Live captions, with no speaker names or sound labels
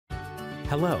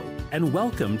Hello, and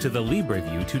welcome to the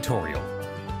LibreView tutorial.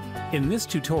 In this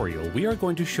tutorial, we are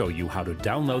going to show you how to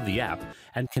download the app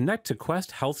and connect to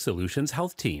Quest Health Solutions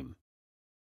Health Team.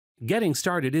 Getting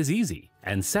started is easy,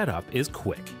 and setup is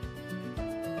quick.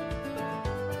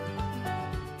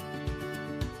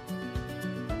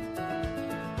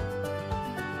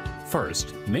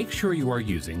 First, make sure you are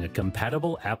using a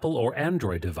compatible Apple or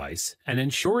Android device and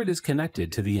ensure it is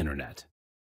connected to the Internet.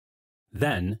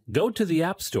 Then, go to the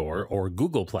App Store or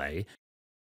Google Play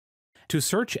to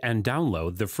search and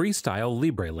download the Freestyle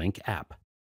LibreLink app.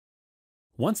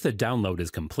 Once the download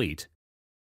is complete,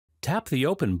 tap the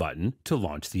Open button to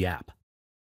launch the app.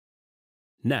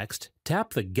 Next, tap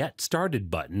the Get Started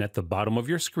button at the bottom of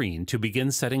your screen to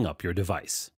begin setting up your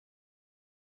device.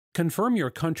 Confirm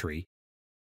your country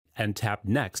and tap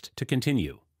Next to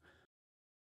continue.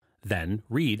 Then,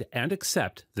 read and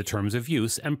accept the Terms of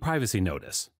Use and Privacy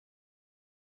Notice.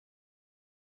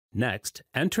 Next,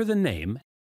 enter the name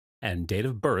and date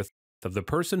of birth of the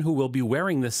person who will be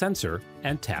wearing the sensor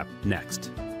and tap Next.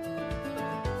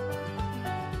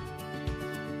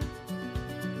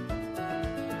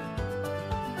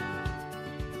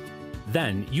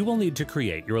 Then, you will need to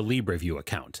create your LibreView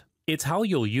account. It's how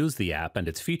you'll use the app and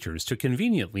its features to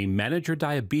conveniently manage your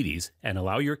diabetes and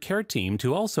allow your care team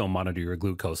to also monitor your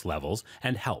glucose levels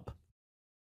and help.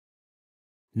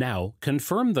 Now,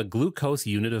 confirm the glucose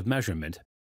unit of measurement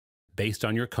based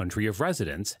on your country of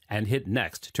residence and hit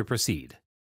Next to proceed.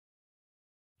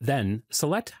 Then,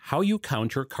 select how you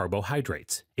count your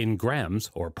carbohydrates in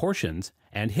grams or portions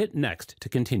and hit Next to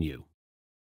continue.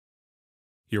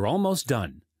 You're almost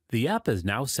done. The app is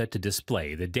now set to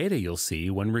display the data you'll see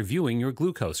when reviewing your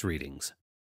glucose readings.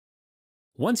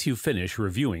 Once you finish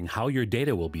reviewing how your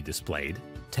data will be displayed,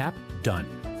 tap Done.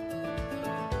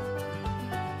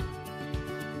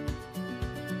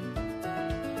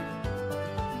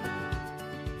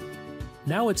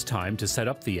 Now it's time to set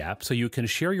up the app so you can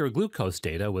share your glucose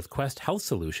data with Quest Health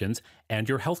Solutions and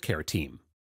your healthcare team.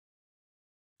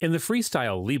 In the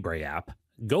Freestyle Libre app,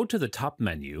 go to the top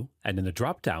menu and in the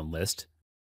drop-down list,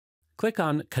 click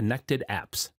on Connected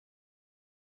Apps.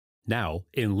 Now,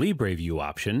 in LibreView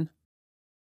option,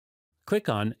 click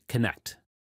on Connect.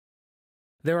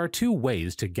 There are two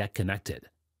ways to get connected: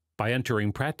 by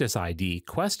entering Practice ID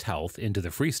Quest Health into the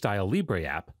Freestyle Libre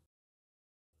app,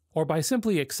 or by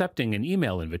simply accepting an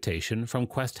email invitation from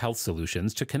Quest Health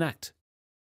Solutions to connect.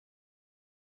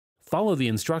 Follow the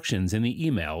instructions in the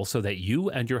email so that you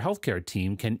and your healthcare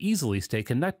team can easily stay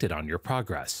connected on your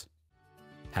progress.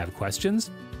 Have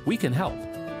questions? We can help.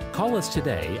 Call us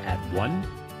today at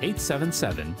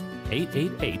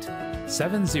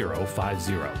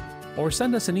 1-877-888-7050 or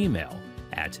send us an email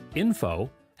at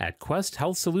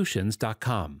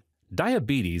info@questhealthsolutions.com.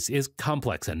 Diabetes is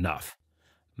complex enough.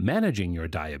 Managing your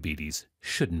diabetes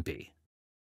shouldn't be.